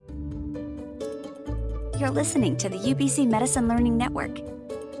You're listening to the UBC Medicine Learning Network.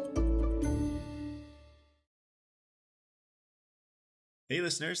 Hey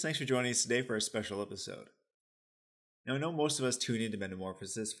listeners, thanks for joining us today for a special episode. Now I know most of us tune into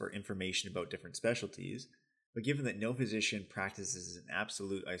Metamorphosis for information about different specialties, but given that no physician practices in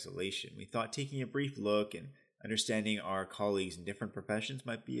absolute isolation, we thought taking a brief look and understanding our colleagues in different professions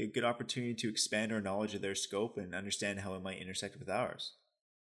might be a good opportunity to expand our knowledge of their scope and understand how it might intersect with ours.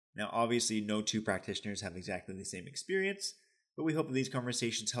 Now obviously no two practitioners have exactly the same experience, but we hope that these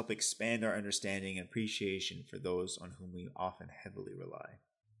conversations help expand our understanding and appreciation for those on whom we often heavily rely.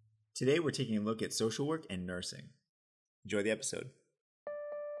 Today we're taking a look at social work and nursing. Enjoy the episode.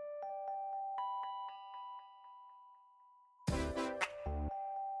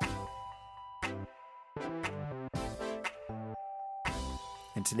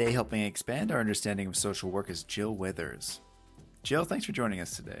 And today, helping expand our understanding of social work is Jill Withers. Jill, thanks for joining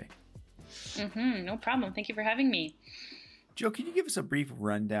us today. No problem. Thank you for having me. Jill, can you give us a brief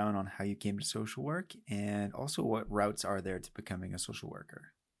rundown on how you came to social work and also what routes are there to becoming a social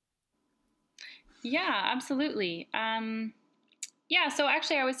worker? Yeah, absolutely. So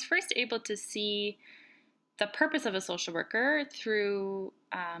actually I was first able to see the purpose of a social worker through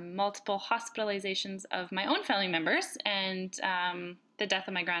multiple hospitalizations of my own family members and the death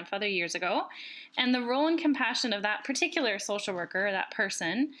of my grandfather years ago. And the role and compassion of that particular social worker, that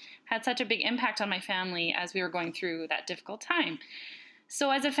person, had such a big impact on my family as we were going through that difficult time.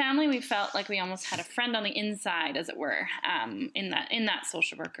 So as a family, we felt like we almost had a friend on the inside, as it were, in that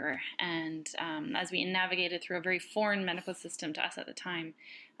social worker. And as we navigated through a very foreign medical system to us at the time,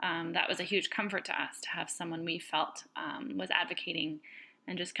 that was a huge comfort to us to have someone we felt was advocating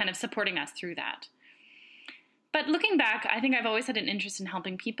and just kind of supporting us through that. But looking back, I think I've always had an interest in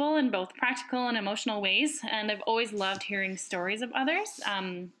helping people in both practical and emotional ways, and I've always loved hearing stories of others.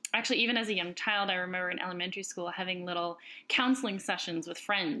 Actually, even as a young child, I remember in elementary school having little counseling sessions with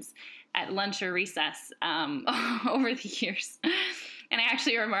friends at lunch or recess over the years. And I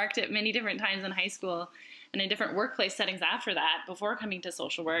actually remarked at many different times in high school and in different workplace settings after that, before coming to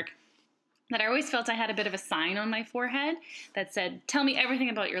social work, that I always felt I had a bit of a sign on my forehead that said, "Tell me everything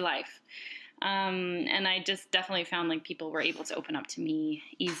about your life." And I just definitely found like people were able to open up to me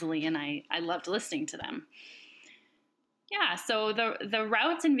easily, and I loved listening to them. Yeah, so the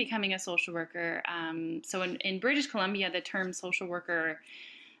routes in becoming a social worker, so in British Columbia, the term social worker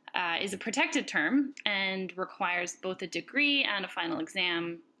is a protected term and requires both a degree and a final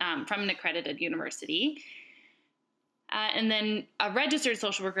exam from an accredited university. And then a registered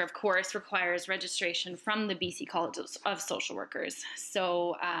social worker, of course, requires registration from the BC College of Social Workers.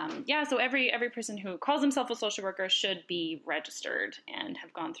 So, so every person who calls himself a social worker should be registered and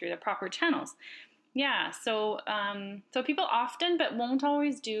have gone through the proper channels. Yeah, so people often, but won't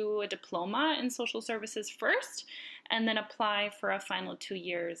always, do a diploma in social services first, and then apply for a final 2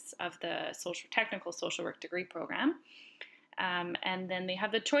 years of the technical social work degree program. And then they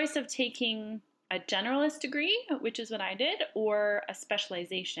have the choice of taking a generalist degree, which is what I did, or a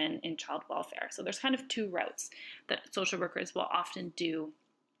specialization in child welfare. So there's kind of two routes that social workers will often do.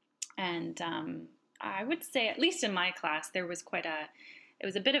 And I would say, at least in my class, it was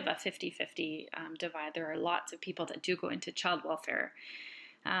a bit of a 50-50 divide. There are lots of people that do go into child welfare.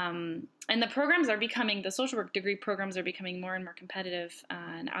 And the social work degree programs are becoming more and more competitive,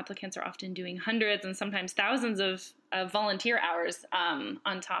 and applicants are often doing hundreds and sometimes thousands of volunteer hours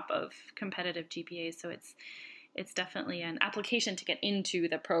on top of competitive GPAs. So it's definitely an application to get into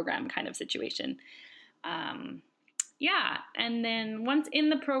the program kind of situation. And then once in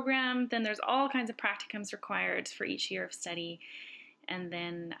the program, then there's all kinds of practicums required for each year of study. And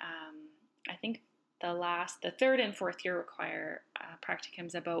then I think the third and fourth year require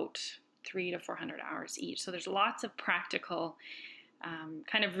practicums about 300 to 400 hours each. So there's lots of practical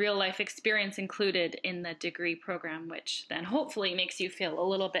kind of real life experience included in the degree program, which then hopefully makes you feel a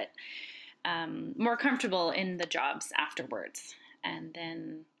little bit more comfortable in the jobs afterwards. And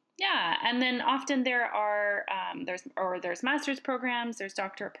then often there are there's master's programs, there's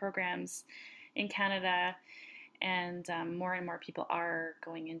doctorate programs in Canada, and more and more people are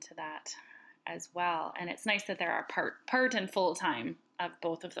going into that as well. And it's nice that there are part and full time of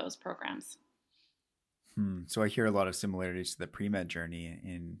both of those programs. So I hear a lot of similarities to the pre-med journey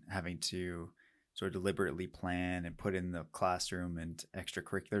in having to sort of deliberately plan and put in the classroom and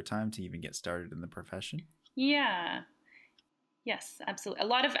extracurricular time to even get started in the profession. Yeah. Yes, absolutely. A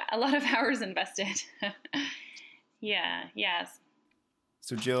lot of hours invested. Yeah. Yes.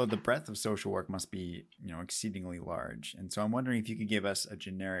 So Jill, the breadth of social work must be, exceedingly large. And so I'm wondering if you could give us a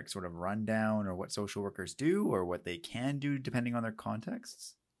generic sort of rundown or what social workers do or what they can do depending on their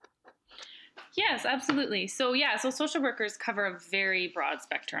contexts. Yes, absolutely. So social workers cover a very broad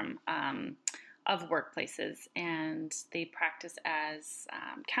spectrum of workplaces, and they practice as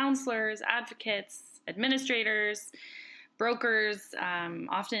counselors, advocates, administrators, brokers,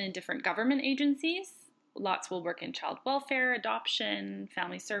 often in different government agencies. Lots will work in child welfare, adoption,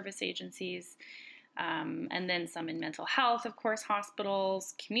 family service agencies, and then some in mental health, of course,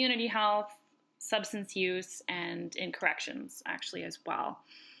 hospitals, community health, substance use, and in corrections, actually, as well.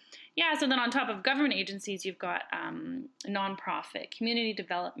 Yeah, so then on top of government agencies, you've got nonprofit, community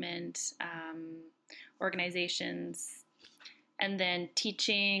development organizations, and then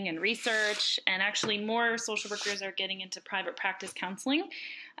teaching and research. And actually, more social workers are getting into private practice counseling,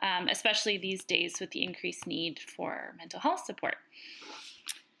 especially these days with the increased need for mental health support.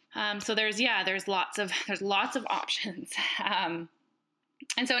 So there's lots of options.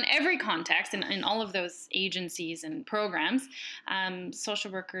 And so in every context, in all of those agencies and programs,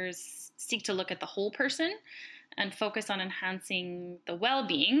 social workers seek to look at the whole person and focus on enhancing the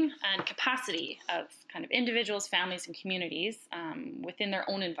well-being and capacity of kind of individuals, families, and communities within their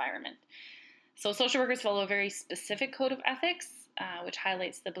own environment. So social workers follow a very specific code of ethics, which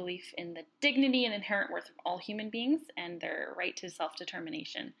highlights the belief in the dignity and inherent worth of all human beings and their right to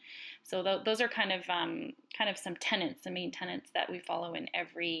self-determination. So those are kind of some tenets, the main tenets that we follow in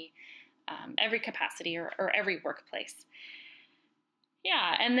every capacity or every workplace.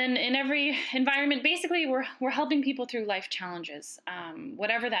 Yeah, and then in every environment, basically, we're helping people through life challenges,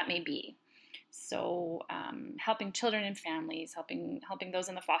 whatever that may be. So helping children and families, helping those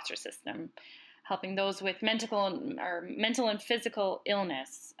in the foster system, helping those with mental and physical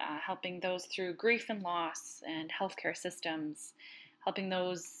illness, helping those through grief and loss and healthcare systems, helping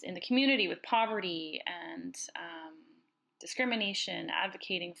those in the community with poverty and discrimination,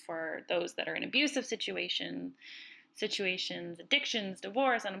 advocating for those that are in abusive situations, addictions,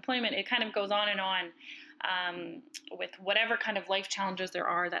 divorce, unemployment. It kind of goes on and on with whatever kind of life challenges there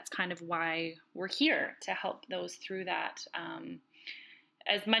are. That's kind of why we're here, to help those through that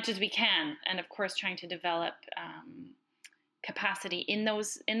as much as we can, and of course trying to develop capacity in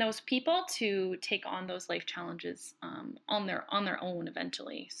those people to take on those life challenges on their own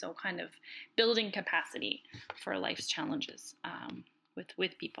eventually. So kind of building capacity for life's challenges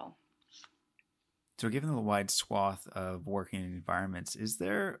with people. So given the wide swath of working environments, is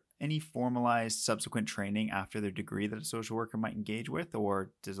there any formalized subsequent training after their degree that a social worker might engage with,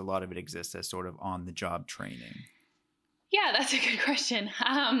 or does a lot of it exist as sort of on-the-job training? Yeah, that's a good question.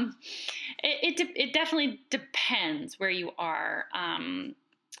 It definitely depends where you are.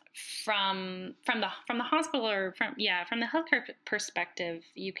 From the hospital or from the healthcare perspective,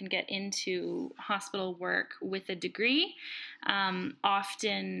 you can get into hospital work with a degree.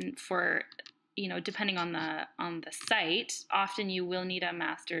 Often for depending on the site, often you will need a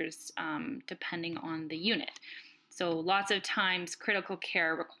master's depending on the unit. So lots of times critical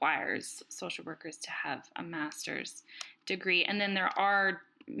care requires social workers to have a master's degree. And then there are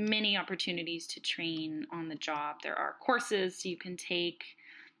many opportunities to train on the job. There are courses you can take,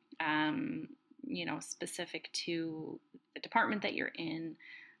 specific to the department that you're in.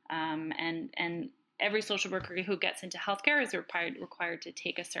 And every social worker who gets into healthcare is required to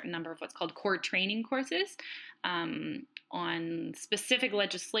take a certain number of what's called core training courses on specific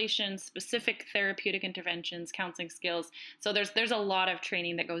legislation, specific therapeutic interventions, counseling skills. So there's a lot of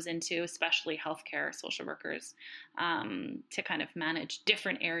training that goes into, especially healthcare social workers, to kind of manage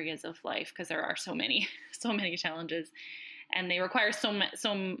different areas of life, because there are so many challenges, and they require some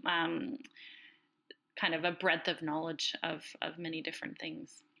kind of a breadth of knowledge of many different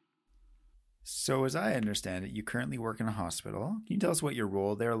things. So as I understand it, you currently work in a hospital. Can you tell us what your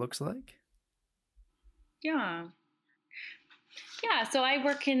role there looks like? Yeah, so I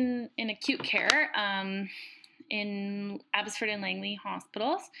work in acute care in Abbotsford and Langley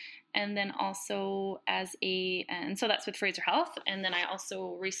hospitals, and then also and so that's with Fraser Health, and then I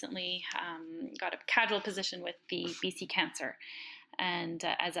also recently got a casual position with the BC Cancer, and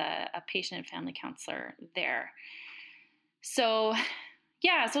as a patient and family counselor there. So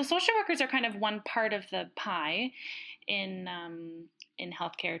so social workers are kind of one part of the pie in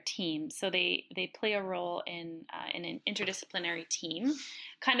healthcare teams. So they play a role in an interdisciplinary team,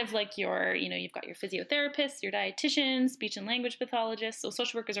 kind of like you've got your physiotherapists, your dietitians, speech and language pathologists. So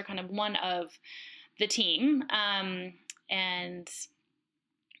social workers are kind of one of the team, and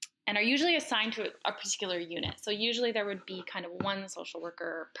are usually assigned to a particular unit. So usually there would be kind of one social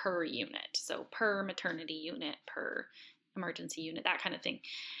worker per unit. So per maternity unit, per emergency unit, that kind of thing.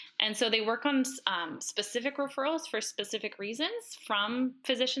 And so they work on specific referrals for specific reasons from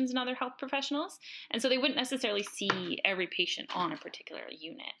physicians and other health professionals. And so they wouldn't necessarily see every patient on a particular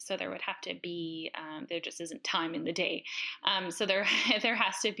unit. So there would have to be, there just isn't time in the day. So there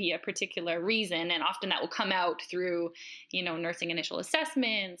has to be a particular reason. And often that will come out through, nursing initial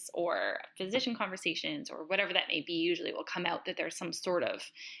assessments or physician conversations or whatever that may be. Usually it will come out that there's some sort of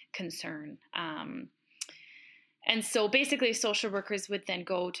concern. And so basically social workers would then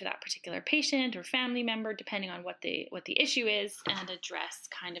go to that particular patient or family member, depending on what the issue is, and address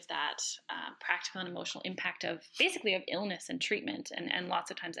kind of that practical and emotional impact of illness and treatment. And lots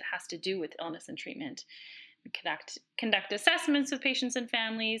of times it has to do with illness and treatment. We conduct assessments with patients and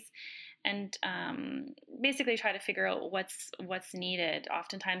families, and basically try to figure out what's needed.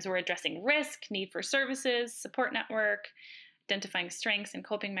 Oftentimes we're addressing risk, need for services, support network, identifying strengths and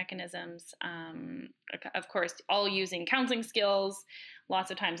coping mechanisms, of course, all using counseling skills.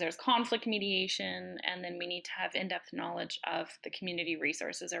 Lots of times there's conflict mediation, and then we need to have in-depth knowledge of the community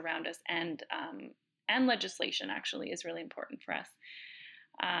resources around us, and legislation actually is really important for us.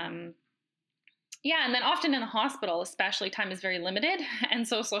 And then often in the hospital, especially, time is very limited, and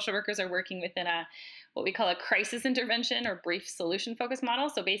so social workers are working within what we call a crisis intervention or brief solution focused model.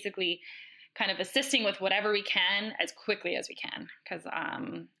 So basically, kind of assisting with whatever we can as quickly as we can, because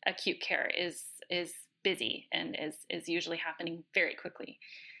acute care is busy and is usually happening very quickly.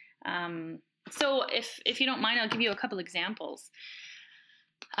 So if you don't mind, I'll give you a couple examples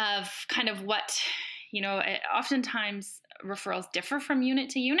of kind of what, oftentimes referrals differ from unit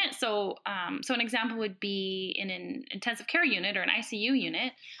to unit. So an example would be in an intensive care unit or an ICU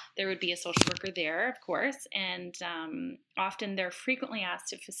unit, there would be a social worker there, of course, and often they're frequently asked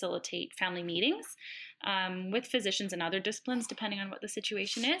to facilitate family meetings with physicians and other disciplines, depending on what the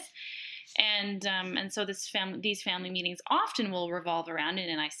situation is. And so these family meetings often will revolve around in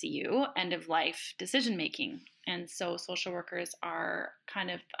an ICU end of life decision making. And so social workers are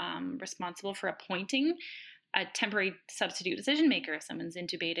kind of responsible for appointing a temporary substitute decision maker. If someone's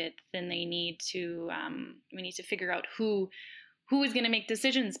intubated, then we need to figure out who is going to make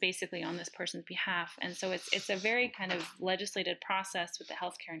decisions basically on this person's behalf. And so it's a very kind of legislated process with the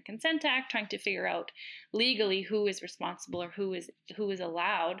Healthcare and Consent Act, trying to figure out legally who is responsible or who is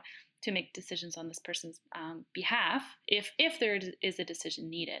allowed to make decisions on this person's behalf if there is a decision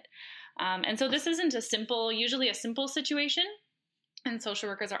needed. And so this isn't usually a simple situation. And social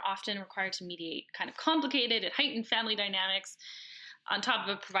workers are often required to mediate kind of complicated and heightened family dynamics on top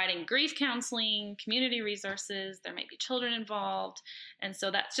of providing grief counseling, community resources. There might be children involved. And so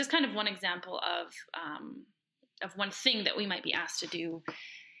that's just kind of one example of one thing that we might be asked to do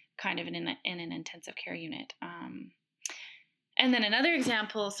kind of in an intensive care unit. And then another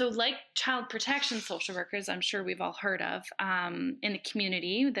example, so like child protection social workers, I'm sure we've all heard of in the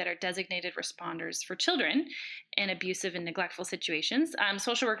community that are designated responders for children in abusive and neglectful situations.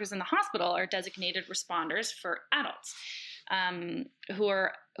 Social workers in the hospital are designated responders for adults who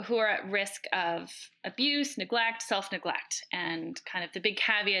are at risk of abuse, neglect, self-neglect. And kind of the big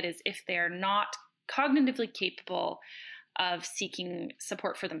caveat is if they're not cognitively capable of seeking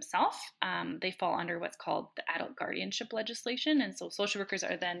support for themselves, they fall under what's called the adult guardianship legislation. And so social workers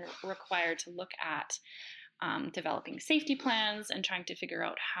are then required to look at developing safety plans and trying to figure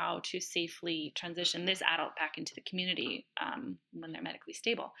out how to safely transition this adult back into the community when they're medically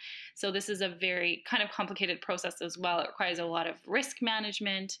stable. So this is a very kind of complicated process as well. It requires a lot of risk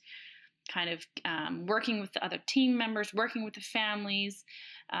management, kind of working with the other team members, working with the families,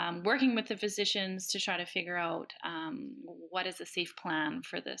 working with the physicians to try to figure out what is a safe plan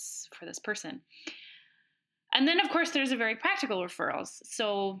for this person. And then, of course, there's a very practical referrals.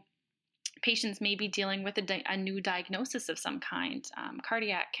 So patients may be dealing with a new diagnosis of some kind,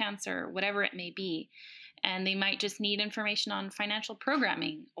 cardiac, cancer, whatever it may be. And they might just need information on financial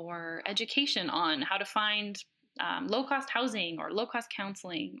programming or education on how to find low-cost housing or low-cost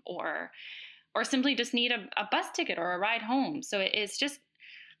counseling, or simply just need a bus ticket or a ride home. So it's just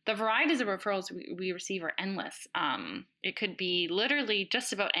the varieties of referrals we receive are endless. It could be literally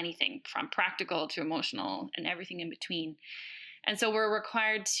just about anything from practical to emotional and everything in between. And so we're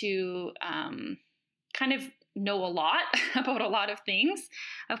required to kind of know a lot about a lot of things,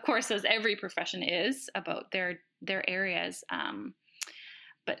 of course, as every profession is about their areas.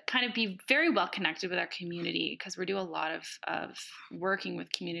 But kind of be very well connected with our community, because we do a lot of working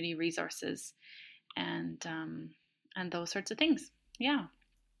with community resources and those sorts of things. Yeah.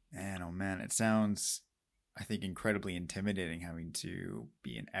 Man, oh man, it sounds, I think, incredibly intimidating having to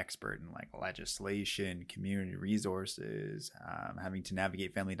be an expert in like legislation, community resources, having to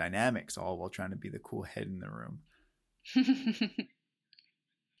navigate family dynamics, all while trying to be the cool head in the room.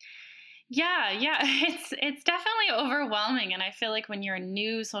 Yeah, it's definitely overwhelming, and I feel like when you're a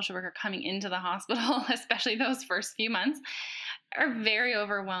new social worker coming into the hospital, especially those first few months, are very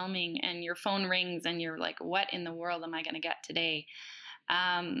overwhelming, and your phone rings and you're like, what in the world am I going to get today?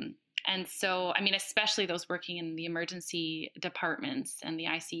 And so, I mean, especially those working in the emergency departments and the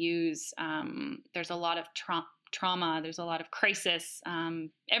ICUs, there's a lot of trauma, there's a lot of crisis.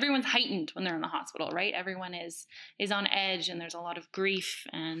 Everyone's heightened when they're in the hospital, right? Everyone is on edge, and there's a lot of grief,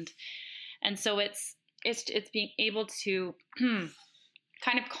 and so it's being able to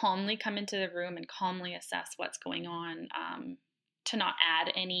kind of calmly come into the room and calmly assess what's going on, to not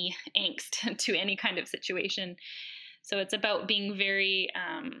add any angst to any kind of situation. So it's about being very,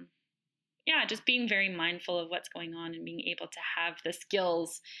 just being very mindful of what's going on and being able to have the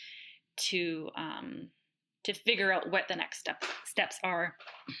skills to figure out what the next steps are.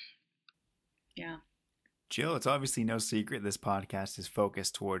 Yeah. Jill, it's obviously no secret this podcast is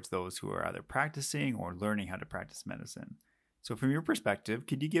focused towards those who are either practicing or learning how to practice medicine. So from your perspective,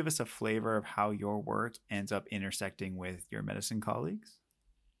 could you give us a flavor of how your work ends up intersecting with your medicine colleagues?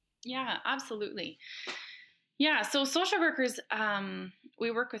 Yeah, absolutely. Yeah, so social workers,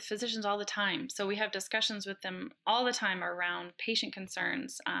 we work with physicians all the time. So we have discussions with them all the time around patient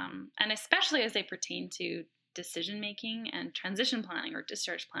concerns, and especially as they pertain to decision-making and transition planning or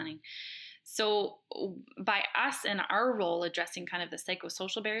discharge planning. So by us and our role addressing kind of the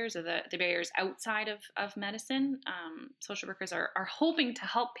psychosocial barriers or the barriers outside of medicine, social workers are hoping to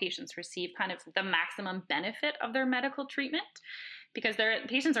help patients receive kind of the maximum benefit of their medical treatment, because their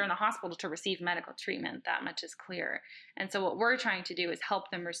patients are in the hospital to receive medical treatment. That much is clear. And so what we're trying to do is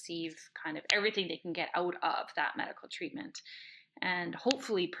help them receive kind of everything they can get out of that medical treatment, and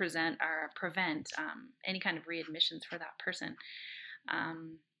hopefully prevent any kind of readmissions for that person.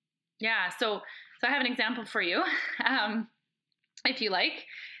 So I have an example for you, if you like.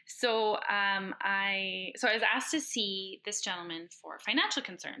 So I was asked to see this gentleman for financial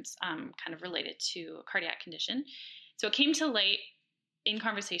concerns, kind of related to a cardiac condition. So it came to light in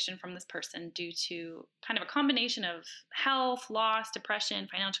conversation from this person due to kind of a combination of health, loss, depression,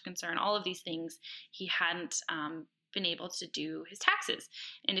 financial concern, all of these things. He hadn't been able to do his taxes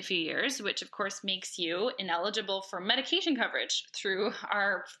in a few years, which of course makes you ineligible for medication coverage through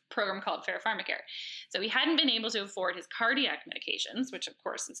our program called Fair Pharmacare. So he hadn't been able to afford his cardiac medications, which of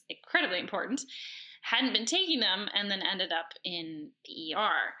course is incredibly important, hadn't been taking them, and then ended up in the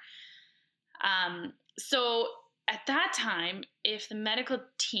ER. So at that time, if the medical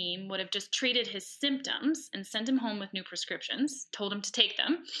team would have just treated his symptoms and sent him home with new prescriptions, told him to take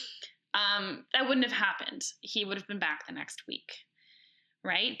them, that wouldn't have happened. He would have been back the next week,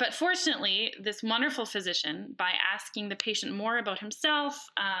 right? But fortunately, this wonderful physician, by asking the patient more about himself,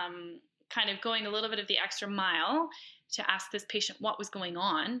 kind of going a little bit of the extra mile to ask this patient what was going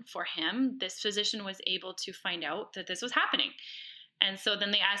on for him, this physician was able to find out that this was happening. And so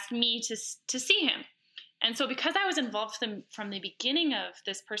then they asked me to see him. And so because I was involved from the beginning of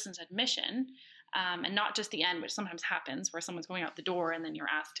this person's admission, and not just the end, which sometimes happens where someone's going out the door and then you're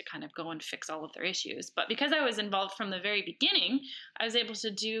asked to kind of go and fix all of their issues. But because I was involved from the very beginning, I was able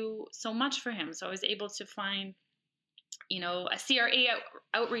to do so much for him. So I was able to find, a CRA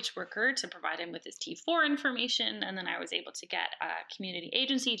outreach worker to provide him with his T4 information. And then I was able to get a community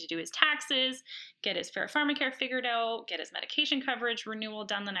agency to do his taxes, get his Fair Pharmacare figured out, get his medication coverage renewal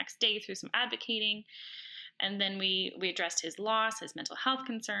done the next day through some advocating. And then we addressed his loss, his mental health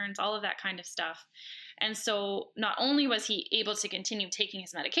concerns, all of that kind of stuff. And so not only was he able to continue taking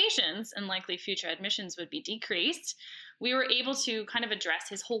his medications and likely future admissions would be decreased, we were able to kind of address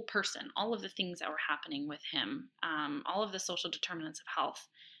his whole person, all of the things that were happening with him, all of the social determinants of health.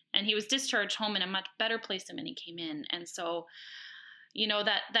 And he was discharged home in a much better place than when he came in. And so,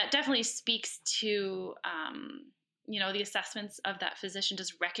 that definitely speaks to the assessments of that physician,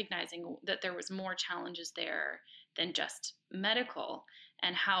 just recognizing that there was more challenges there than just medical,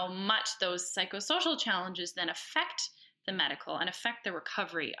 and how much those psychosocial challenges then affect the medical and affect the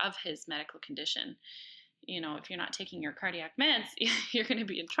recovery of his medical condition. If you're not taking your cardiac meds, you're going to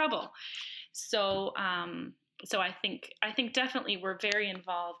be in trouble. So I think definitely we're very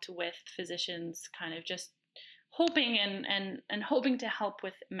involved with physicians, kind of just hoping and hoping to help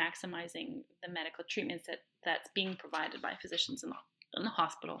with maximizing the medical treatments that's being provided by physicians in the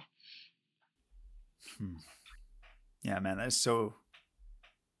hospital. Yeah, man, that's so,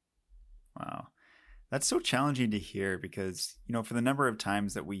 wow. That's so challenging to hear because, for the number of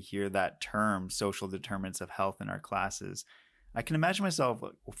times that we hear that term, social determinants of health, in our classes, I can imagine myself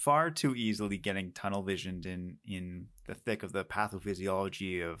far too easily getting tunnel visioned in the thick of the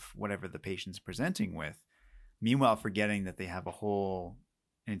pathophysiology of whatever the patient's presenting with. Meanwhile, forgetting that they have an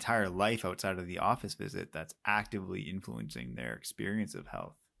entire life outside of the office visit that's actively influencing their experience of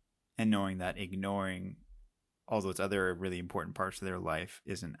health, and knowing that ignoring all those other really important parts of their life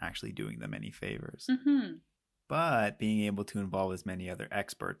isn't actually doing them any favors. Mm-hmm. But being able to involve as many other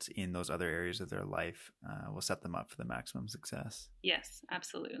experts in those other areas of their life will set them up for the maximum success. Yes,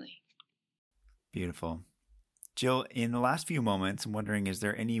 absolutely. Beautiful. Jill, in the last few moments, I'm wondering, is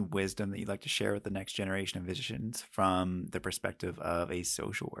there any wisdom that you'd like to share with the next generation of physicians from the perspective of a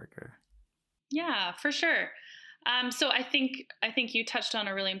social worker? Yeah, for sure. So I think you touched on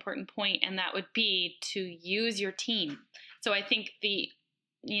a really important point, and that would be to use your team. So I think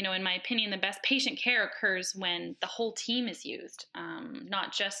in my opinion, the best patient care occurs when the whole team is used,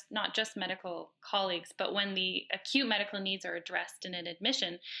 not just medical colleagues, but when the acute medical needs are addressed in an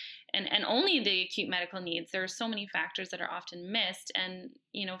admission, and only the acute medical needs. There are so many factors that are often missed, and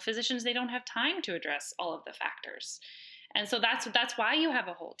physicians, they don't have time to address all of the factors. And so that's why you have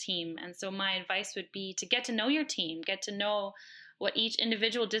a whole team. And so my advice would be to get to know your team, get to know what each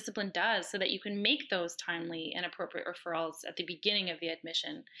individual discipline does, so that you can make those timely and appropriate referrals at the beginning of the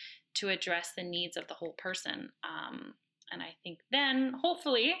admission to address the needs of the whole person. And I think then,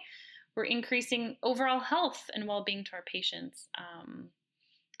 hopefully, we're increasing overall health and well-being to our patients,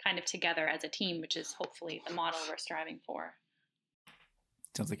 kind of together as a team, which is hopefully the model we're striving for.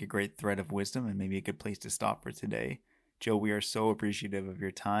 Sounds like a great thread of wisdom, and maybe a good place to stop for today. Jill, we are so appreciative of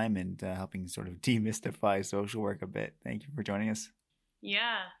your time and helping sort of demystify social work a bit. Thank you for joining us.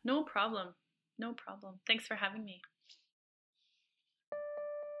 Yeah, no problem. No problem. Thanks for having me.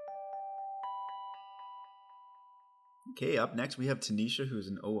 Okay, up next we have Tanisha, who's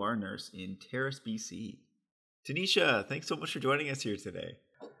an OR nurse in Terrace, BC. Tanisha, thanks so much for joining us here today.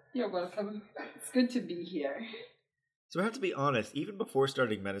 You're welcome. It's good to be here. So I have to be honest, even before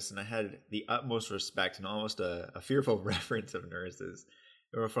starting medicine, I had the utmost respect and almost a fearful reverence of nurses.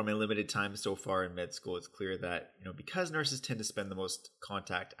 From my limited time so far in med school, it's clear that, because nurses tend to spend the most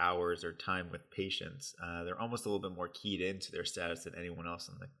contact hours or time with patients, they're almost a little bit more keyed into their status than anyone else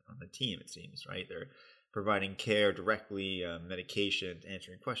on the team, it seems, right? They're providing care directly, medication,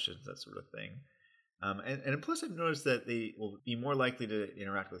 answering questions, that sort of thing. And plus, I've noticed that they will be more likely to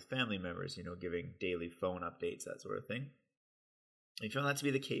interact with family members, giving daily phone updates, that sort of thing. Have you found that to be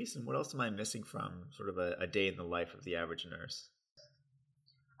the case? And what else am I missing from sort of a day in the life of the average nurse?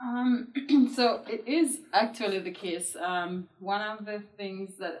 So it is actually the case. One of the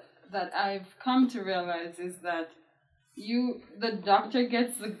things that I've come to realize is that the doctor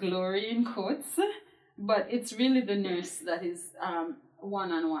gets the glory in quotes, but it's really the nurse that is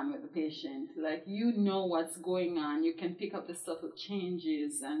one-on-one with the patient. Like, what's going on. You can pick up the subtle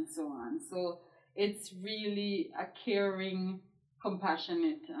changes and so on. So it's really a caring,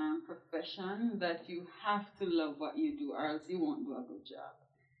 compassionate profession that you have to love what you do, or else you won't do a good job.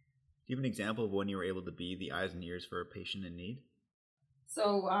 Do you have an example of when you were able to be the eyes and ears for a patient in need?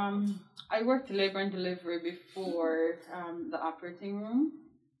 So I worked labor and delivery before the operating room,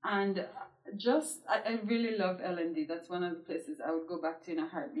 and I really love L&D. That's one of the places I would go back to in a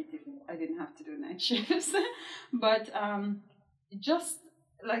heartbeat if I didn't have to do night shifts. But just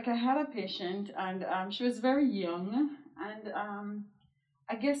like, I had a patient, and she was very young, and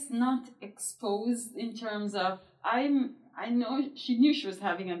I guess not exposed in terms of, I know she knew she was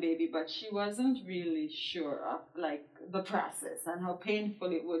having a baby, but she wasn't really sure of like the process and how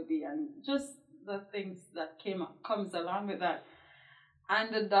painful it would be, and just the things that comes along with that.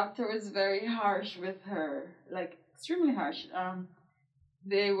 And the doctor was very harsh with her, like extremely harsh.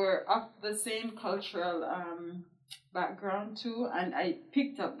 They were of the same cultural background too, and I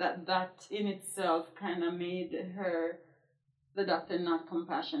picked up that in itself kind of made the doctor not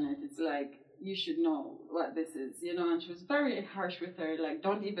compassionate. It's like, you should know what this is, and she was very harsh with her, like,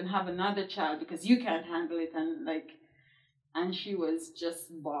 don't even have another child because you can't handle it, and she was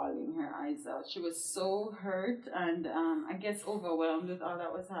just bawling her eyes out. She was so hurt and I guess overwhelmed with all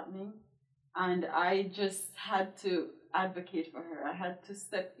that was happening. And I just had to advocate for her. I had to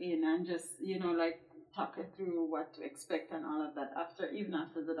step in and just, talk her through what to expect and all of that even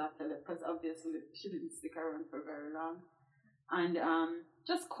after the doctor left, because obviously she didn't stick around for very long. And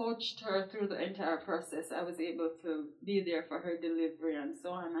just coached her through the entire process. I was able to be there for her delivery and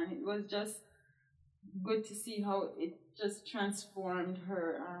so on. And it was just good to see how it just transformed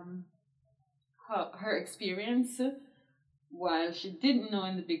her experience. While she didn't know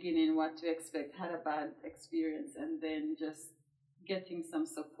in the beginning what to expect, had a bad experience, and then just getting some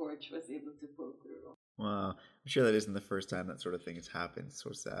support, she was able to pull through. Wow. I'm sure that isn't the first time that sort of thing has happened. It's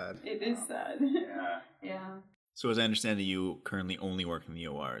so sad. It is sad. Yeah. Yeah. So as I understand it, you currently only work in the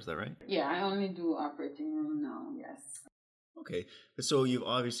OR, is that right? Yeah, I only do operating room now, yes. Okay. So you've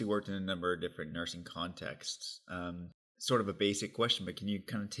obviously worked in a number of different nursing contexts. Sort of a basic question, but can you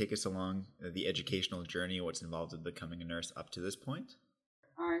kind of take us along the educational journey, what's involved in becoming a nurse up to this point?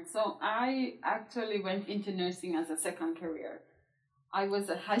 All right, so I actually went into nursing as a second career. I was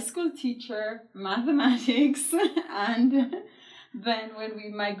a high school teacher, mathematics, and then when we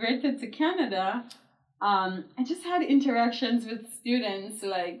migrated to Canada, I just had interactions with students,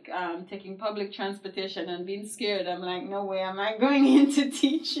 like taking public transportation and being scared. I'm like, no way am I going into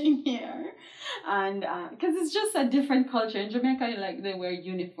teaching here. And because it's just a different culture. In Jamaica, like they wear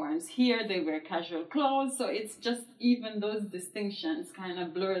uniforms. Here, they wear casual clothes. So it's just even those distinctions kind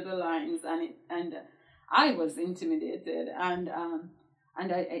of blur the lines. And I was intimidated. And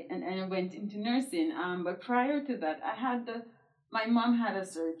I went into nursing. But prior to that, my mom had a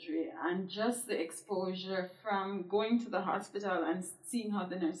surgery, and just the exposure from going to the hospital and seeing how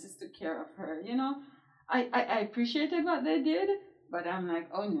the nurses took care of her, I appreciated what they did, but I'm like,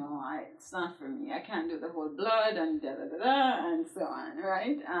 oh no, it's not for me. I can't do the whole blood and da da da da and so on,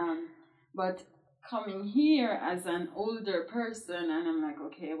 right? But coming here as an older person, and I'm like,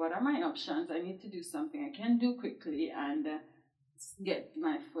 okay, what are my options? I need to do something I can do quickly and get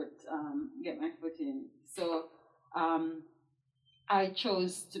my foot in. So. I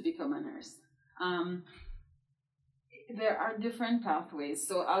chose to become a nurse. There are different pathways.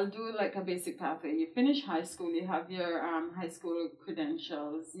 So I'll do like a basic pathway. You finish high school, you have your high school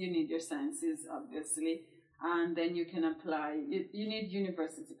credentials, you need your sciences, obviously, and then you can apply. You need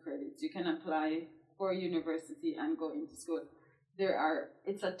university credits. You can apply for university and go into school.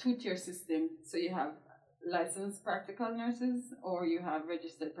 It's a two-tier system. So you have licensed practical nurses or you have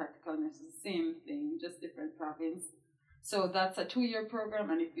registered practical nurses. Same thing, just different province. So that's a 2-year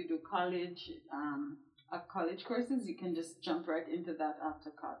program, and if you do college courses, you can just jump right into that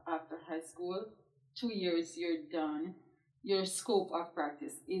after high school. 2 years, you're done. Your scope of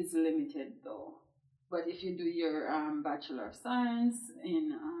practice is limited, though. But if you do your Bachelor of Science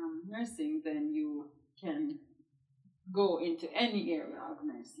in nursing, then you can go into any area of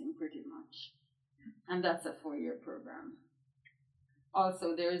nursing, pretty much. And that's a 4-year program.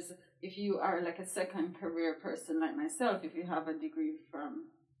 Also, if you are like a second career person like myself, if you have a degree from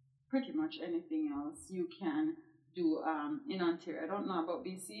pretty much anything else, you can do in Ontario. I don't know about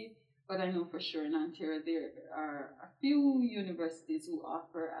BC, but I know for sure in Ontario there are a few universities who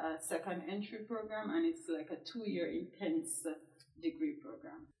offer a second entry program, and it's like a 2-year intense degree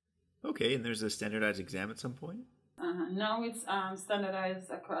program. Okay, and there's a standardized exam at some point? Now it's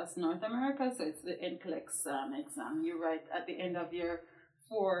standardized across North America, so it's the NCLEX exam. You write at the end of your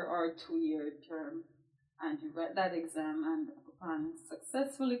 4 or 2-year term, and you write that exam, and upon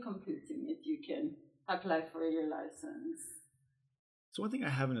successfully completing it, you can apply for your license. So one thing I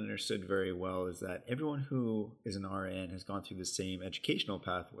haven't understood very well is that everyone who is an RN has gone through the same educational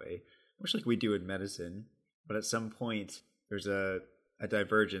pathway, much like we do in medicine, but at some point there's a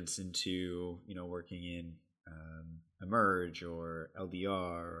divergence into, working in Emerge or LDR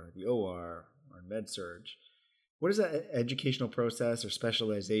or the OR or Med-Surg. What does that educational process or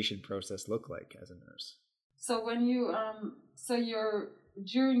specialization process look like as a nurse? So when you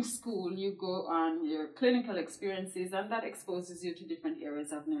during school, you go on your clinical experiences, and that exposes you to different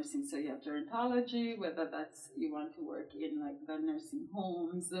areas of nursing. So you have gerontology, whether that's you want to work in like the nursing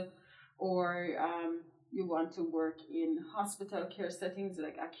homes, or you want to work in hospital care settings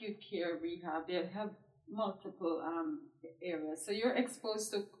like acute care, rehab. They have multiple areas. So you're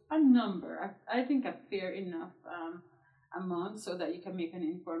exposed to a number, I think a fair enough amount so that you can make an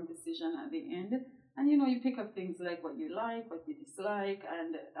informed decision at the end. And you pick up things like what you like, what you dislike,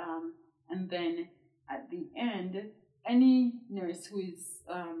 and then at the end, any nurse who is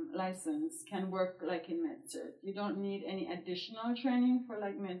licensed can work like in Med-Surg. You don't need any additional training for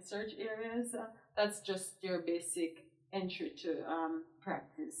like Med-Surg areas. That's just your basic entry to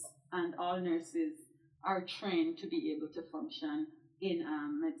practice, and all nurses are trained to be able to function in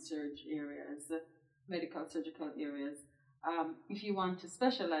Med-Surg areas, medical surgical areas. If you want to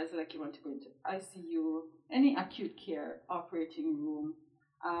specialize, like you want to go into ICU, any acute care, operating room,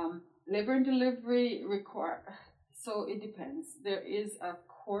 labor and delivery so it depends. There is a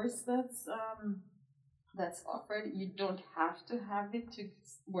course that's offered. You don't have to have it to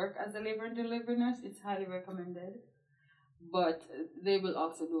work as a labor and delivery nurse. It's highly recommended. But they will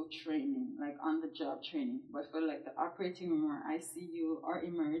also do training, like on-the-job training. But for like the operating room or ICU or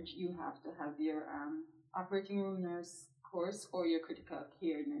Emerge, you have to have your operating room nurse course or your critical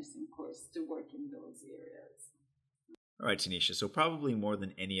care nursing course to work in those areas. All right, Tanisha, so probably more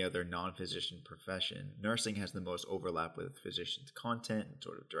than any other non-physician profession, nursing has the most overlap with physicians' content and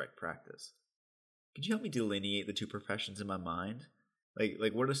sort of direct practice. Could you help me delineate the two professions in my mind?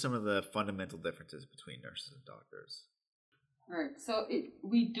 Like what are some of the fundamental differences between nurses and doctors? Right. So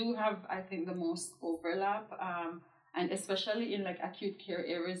we do have, I think, the most overlap, and especially in like acute care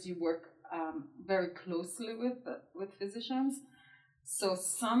areas, you work very closely with physicians. So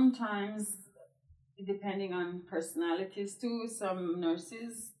sometimes, depending on personalities too, some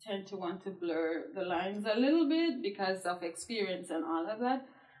nurses tend to want to blur the lines a little bit because of experience and all of that.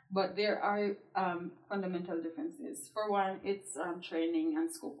 But there are fundamental differences. For one, it's training and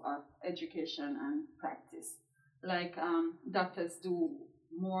scope of education and practice. Like doctors do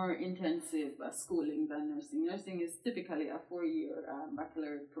more intensive schooling than nursing. Nursing is typically a 4-year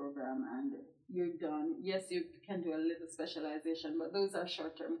baccalaureate program, and you're done. Yes, you can do a little specialization, but those are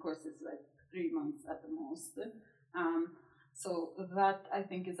short-term courses, like 3 months at the most. So that, I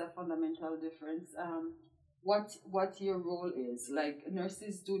think, is a fundamental difference. What your role is. Like,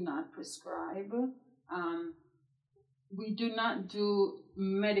 nurses do not prescribe. We do not do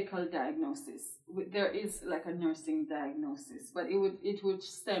medical diagnosis. There is like a nursing diagnosis, but it would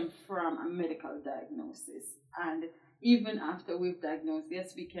stem from a medical diagnosis. And even after we've diagnosed,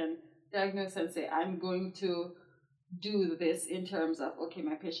 yes, we can diagnose and say, I'm going to do this in terms of, okay,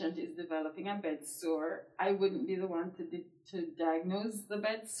 my patient is developing a bed sore. I wouldn't be the one to diagnose the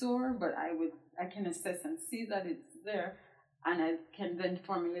bed sore, but I can assess and see that it's there, and I can then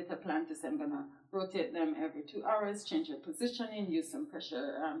formulate a plan to say, I'm going to rotate them every 2 hours, change their positioning, use some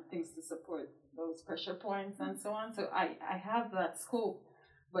pressure things to support those pressure points and so on. So I have that scope,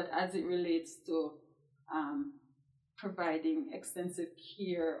 but as it relates to providing extensive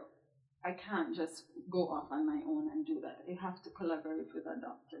care, I can't just go off on my own and do that. I have to collaborate with a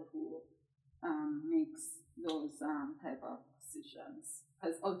doctor who makes those type of decisions,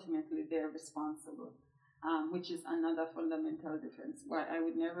 because ultimately they're responsible, which is another fundamental difference. Why I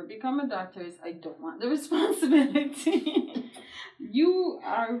would never become a doctor is I don't want the responsibility. You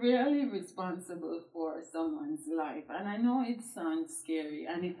are really responsible for someone's life, and I know it sounds scary,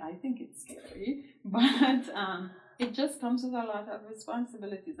 and I think it's scary, but it just comes with a lot of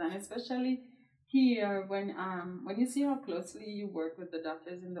responsibilities, and especially here when you see how closely you work with the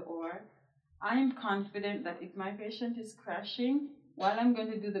doctors in the OR, I'm confident that if my patient is crashing, while I'm going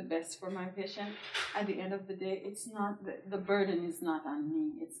to do the best for my patient, at the end of the day, it's not the burden is not on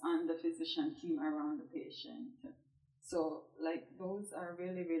me; it's on the physician team around the patient. So, like, those are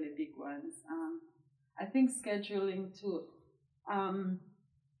really, really big ones. I think scheduling too.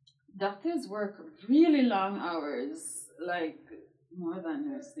 Doctors work really long hours, like more than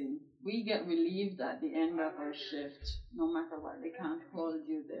nursing. We get relieved at the end of our shift, no matter what. They can't hold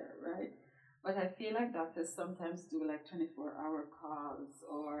you there, right? But I feel like doctors sometimes do like 24-hour calls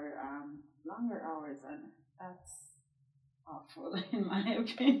or longer hours, and that's awful in my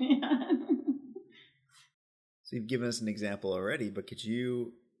opinion. So you've given us an example already, but could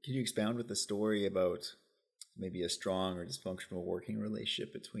you expound with a story about maybe a strong or dysfunctional working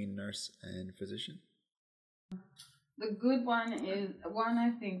relationship between nurse and physician? The good one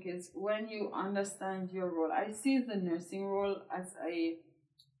I think is when you understand your role. I see the nursing role as a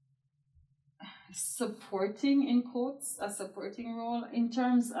supporting, in quotes, a supporting role in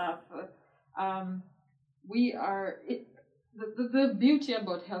terms of the beauty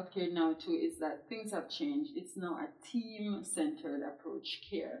about healthcare now too is that things have changed. It's now a team-centered approach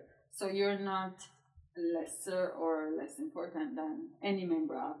care. So you're not lesser or less important than any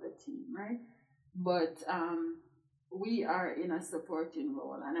member of the team, right? But we are in a supporting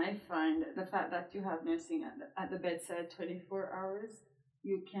role, and I find the fact that you have nursing at the bedside 24 hours,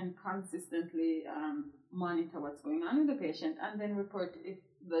 you can consistently monitor what's going on with the patient and then report if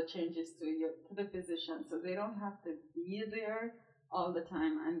the changes to the physician, so they don't have to be there all the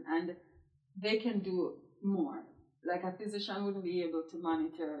time, and they can do more. Like a physician wouldn't be able to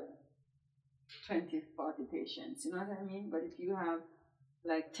monitor 20, 40 patients, you know what I mean? But if you have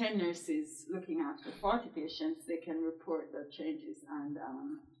like 10 nurses looking after 40 patients, they can report the changes, and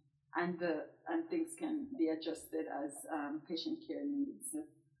things can be adjusted as patient care needs.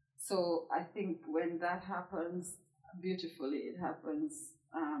 So I think when that happens beautifully, it happens.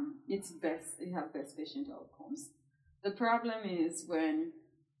 It's best. You have best patient outcomes. The problem is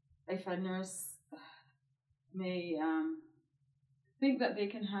if a nurse may think that they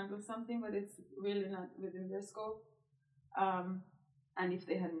can handle something, but it's really not within their scope. And if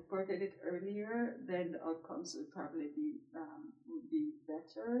they had reported it earlier, then the outcomes would probably be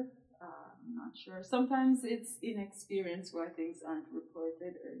better. I'm not sure. Sometimes it's inexperience why things aren't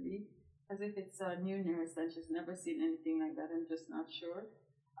reported early. because if it's a new nurse and she's never seen anything like that, I'm just not sure.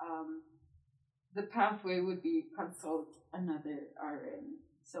 The pathway would be consult another RN,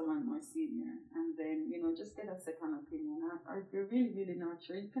 someone more senior, and then, just get a second opinion. Or if you're really, really not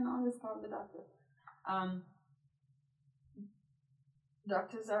sure, you can always call the doctor.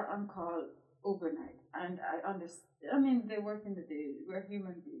 Doctors are on call overnight, and I understand. I mean, they work in the day. We're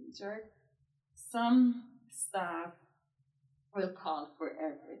human beings, right? Some staff will call for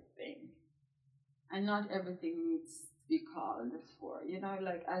everything, and not everything needs to be called for.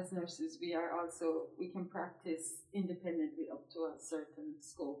 Like as nurses, we can practice independently up to a certain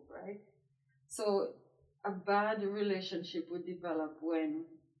scope, right? So a bad relationship would develop when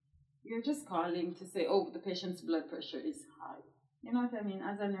you're just calling to say, oh, the patient's blood pressure is high. You know what I mean?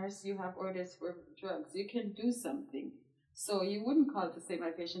 As a nurse, you have orders for drugs. You can do something. So you wouldn't call to say my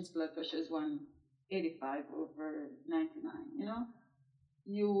patient's blood pressure is 185 over 99,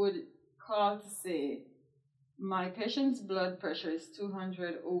 You would call to say, my patient's blood pressure is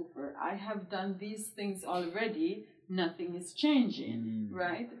 200 over. I have done these things already. Nothing is changing,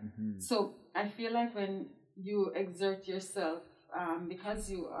 right? Mm-hmm. So I feel like when you exert yourself, because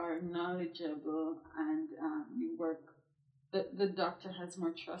you are knowledgeable and you work, the doctor has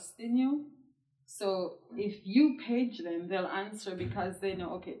more trust in you. So if you page them, they'll answer because they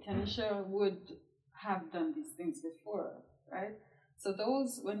know, okay, Tanisha would have done these things before, right? So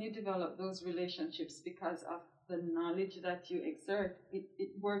when you develop those relationships because of the knowledge that you exert,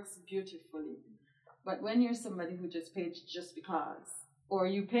 it works beautifully. But when you're somebody who just page just because, or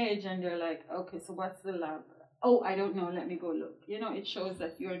you page and they're like, okay, so what's the lab? Oh, I don't know, let me go look. It shows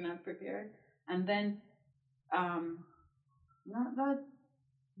that you're not prepared. And then,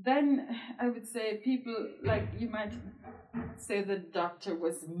 then I would say people, like you might say the doctor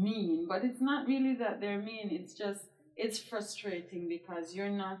was mean, but it's not really that they're mean. It's just, it's frustrating because you're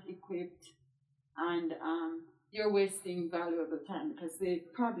not equipped and you're wasting valuable time because they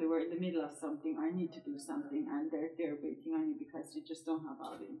probably were in the middle of something or need to do something and they're waiting on you because you just don't have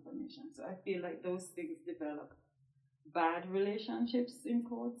all the information. So I feel like those things develop bad relationships in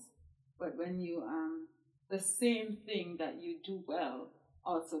quotes, but when you the same thing that you do well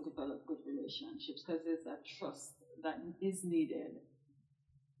also develop good relationships because there's that trust that is needed.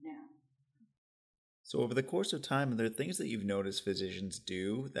 Yeah. So over the course of time, are there things that you've noticed physicians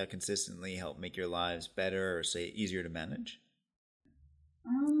do that consistently help make your lives better or, say, easier to manage?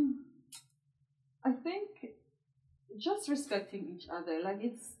 I think just respecting each other, like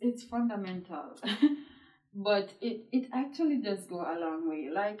it's fundamental. But it actually does go a long way.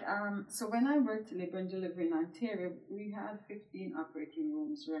 Like, so when I worked labor and delivery in Ontario, we had 15 operating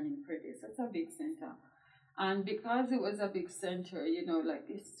rooms running per day. So it's a big center. And because it was a big center, like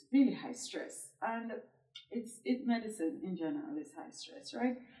it's really high stress. And medicine in general is high stress,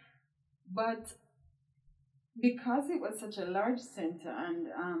 right? But because it was such a large center and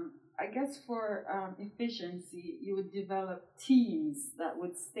I guess for efficiency, you would develop teams that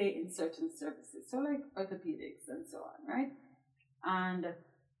would stay in certain services. So like orthopedics and so on, right?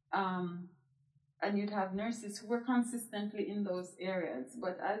 And you'd have nurses who were consistently in those areas.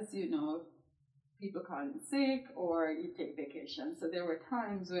 But as you know, people call in sick or you take vacation. So there were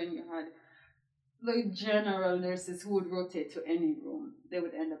times when you had the general nurses who would rotate to any room. They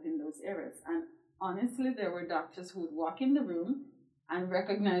would end up in those areas. And honestly, there were doctors who would walk in the room and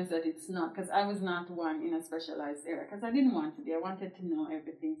recognize that it's not, because I was not one in a specialized area, because I didn't want to be. I wanted to know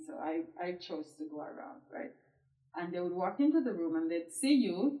everything, so I chose to go around, right? And they would walk into the room and they'd see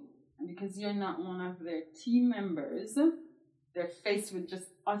you, and because you're not one of their team members, their face would just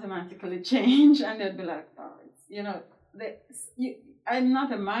automatically change, and they'd be like, oh, I'm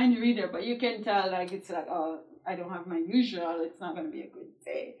not a mind reader, but you can tell, like, it's like, oh, I don't have my usual, it's not going to be a good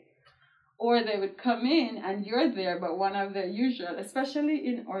day. Or they would come in and you're there, but one of their usual, especially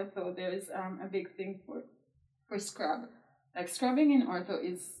in ortho, there's a big thing for scrub. Like scrubbing in ortho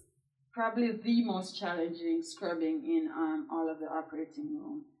is probably the most challenging scrubbing in all of the operating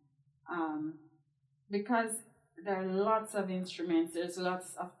room. Because there are lots of instruments, there's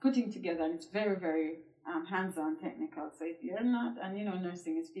lots of putting together, and it's very, very hands-on technical. So if you're not, and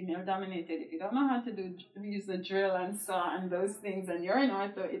nursing is female-dominated, if you don't know how to use the drill and saw and those things, and you're in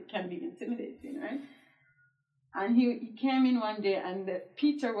ortho, it can be intimidating, right? And he came in one day, and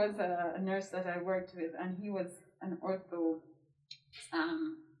Peter was a nurse that I worked with, and he was an ortho,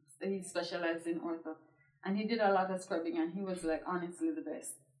 he specialized in ortho, and he did a lot of scrubbing, and he was like honestly the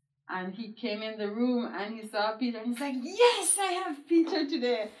best. And he came in the room and he saw Peter and he's like, yes, I have Peter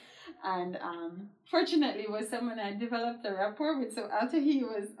today. And fortunately, it was someone I developed a rapport with. So after he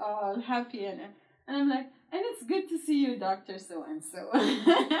was all happy and And I'm like, and it's good to see you, Dr. So-and-so. And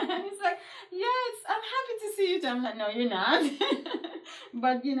he's like, I'm happy to see you too. I'm like, no, you're not.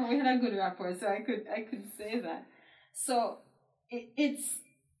 But, we had a good rapport, so I could say that. So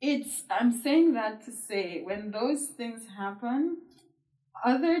I'm saying that to say, when those things happen,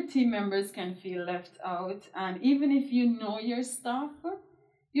 other team members can feel left out. And even if you know your stuff,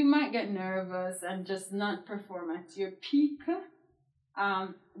 you might get nervous and just not perform at your peak.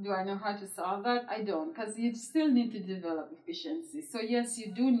 Do I know how to solve that? I don't, because you still need to develop efficiency. So yes,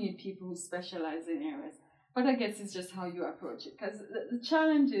 you do need people who specialize in areas, but I guess it's just how you approach it. Because the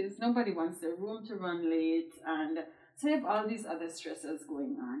challenge is nobody wants their room to run late, and so you have all these other stressors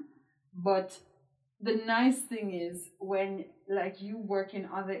going on. But the nice thing is when you work in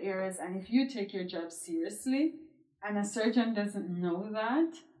other areas, and if you take your job seriously, and a surgeon doesn't know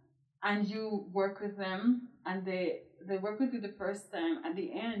that, and you work with them, and they work with you the first time, at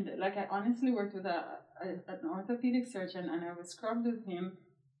the end, I honestly worked with an orthopedic surgeon, and I was scrubbed with him,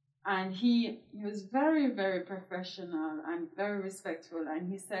 and he was very, very professional and very respectful,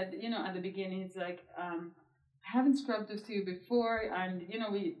 and he said, at the beginning, he's like, I haven't scrubbed with you before, and,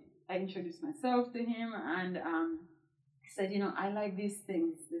 I introduced myself to him, and he said, I like these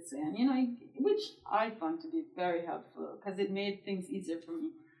things this way, and, which I found to be very helpful, because it made things easier for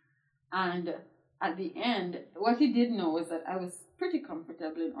me. And at the end, what he did know was that I was pretty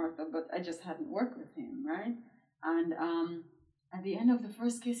comfortable in ortho, but I just hadn't worked with him, right? And at the end of the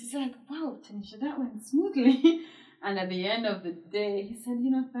first case, he's like, wow, Tanisha, that went smoothly. And at the end of the day, he said,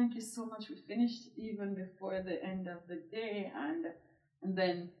 thank you so much. We finished even before the end of the day. And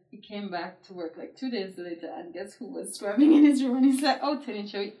then he came back to work 2 days later, and guess who was scrubbing in his room? And he's like, oh,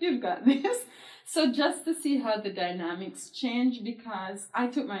 Tanisha, you've got this. So just to see how the dynamics change, because I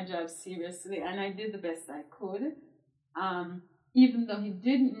took my job seriously and I did the best I could, even though he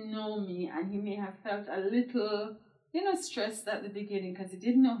didn't know me, and he may have felt a little, stressed at the beginning because he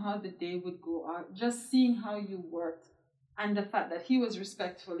didn't know how the day would go out. Just seeing how you worked, and the fact that he was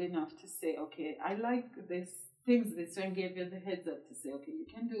respectful enough to say, okay, I like this way, and gave you the heads up to say, okay, you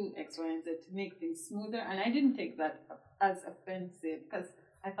can do X, Y, and Z to make things smoother. And I didn't take that as offensive, because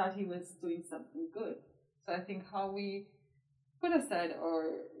I thought he was doing something good. So I think how we put aside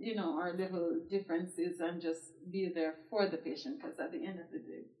our little differences and just be there for the patient, because at the end of the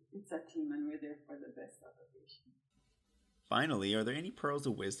day, it's a team and we're there for the best of the patient. Finally, are there any pearls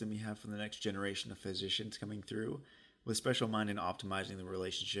of wisdom you have for the next generation of physicians coming through with special mind in optimizing the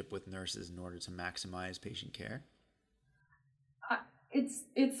relationship with nurses in order to maximize patient care?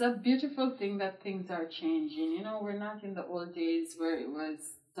 It's a beautiful thing that things are changing. We're not in the old days where it was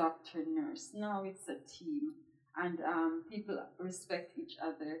doctor, nurse. Now it's a team, and people respect each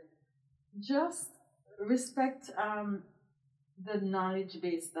other. Just respect the knowledge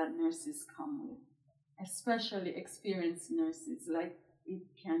base that nurses come with, especially experienced nurses. It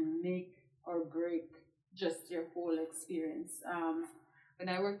can make or break just your whole experience. When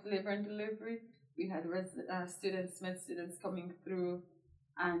I worked labor and delivery, we had med students coming through,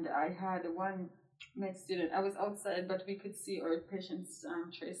 and I had one med student. I was outside, but we could see our patient's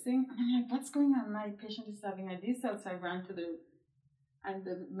tracing. And I'm like, what's going on? My patient is having a D-cell. So I ran to and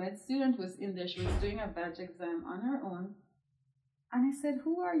the med student was in there. She was doing a badge exam on her own. And I said,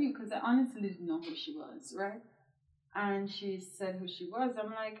 who are you? Because I honestly didn't know who she was, right? And she said who she was.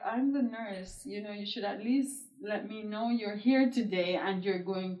 I'm like, I'm the nurse. You should at least let me know you're here today and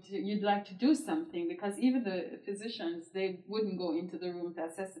you'd like to do something, because even the physicians, they wouldn't go into the room to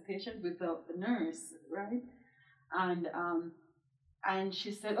assess the patient without the nurse, right? And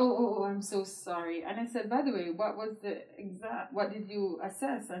she said, oh, I'm so sorry. And I said, by the way, what did you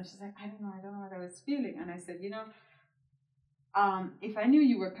assess? And she's like, I don't know what I was feeling. And I said, if I knew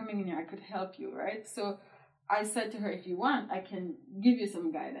you were coming in here, I could help you, right? So I said to her, if you want, I can give you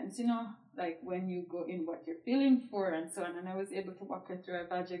some guidance, when you go in, what you're feeling for, and so on. And I was able to walk her through a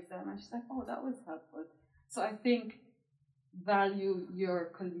badge exam, and she's like, oh, that was helpful. So I think value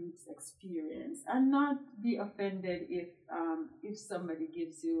your colleague's experience and not be offended if somebody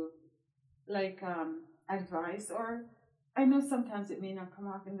gives you advice, or I know sometimes it may not come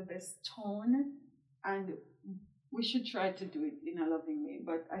off in the best tone, and we should try to do it in a loving way,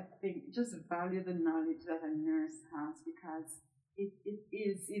 but I think just value the knowledge that a nurse has, because it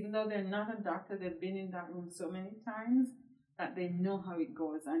is, even though they're not a doctor, they've been in that room so many times that they know how it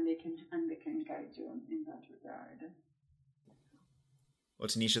goes, and they can guide you in that regard. Well,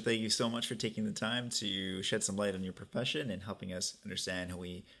 Tanisha, thank you so much for taking the time to shed some light on your profession and helping us understand how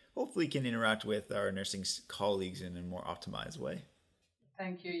we hopefully can interact with our nursing colleagues in a more optimized way.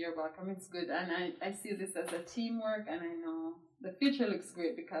 Thank you. You're welcome. It's good. And I see this as a teamwork, and I know the future looks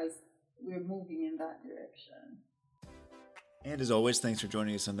great because we're moving in that direction. And as always, thanks for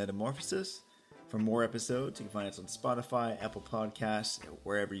joining us on Metamorphosis. For more episodes, you can find us on Spotify, Apple Podcasts, or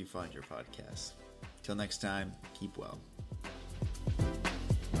wherever you find your podcasts. Till next time, keep well.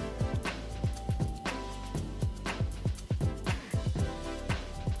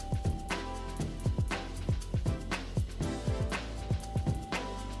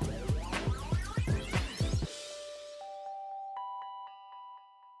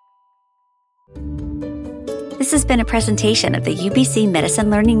 This has been a presentation of the UBC Medicine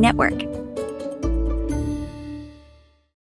Learning Network.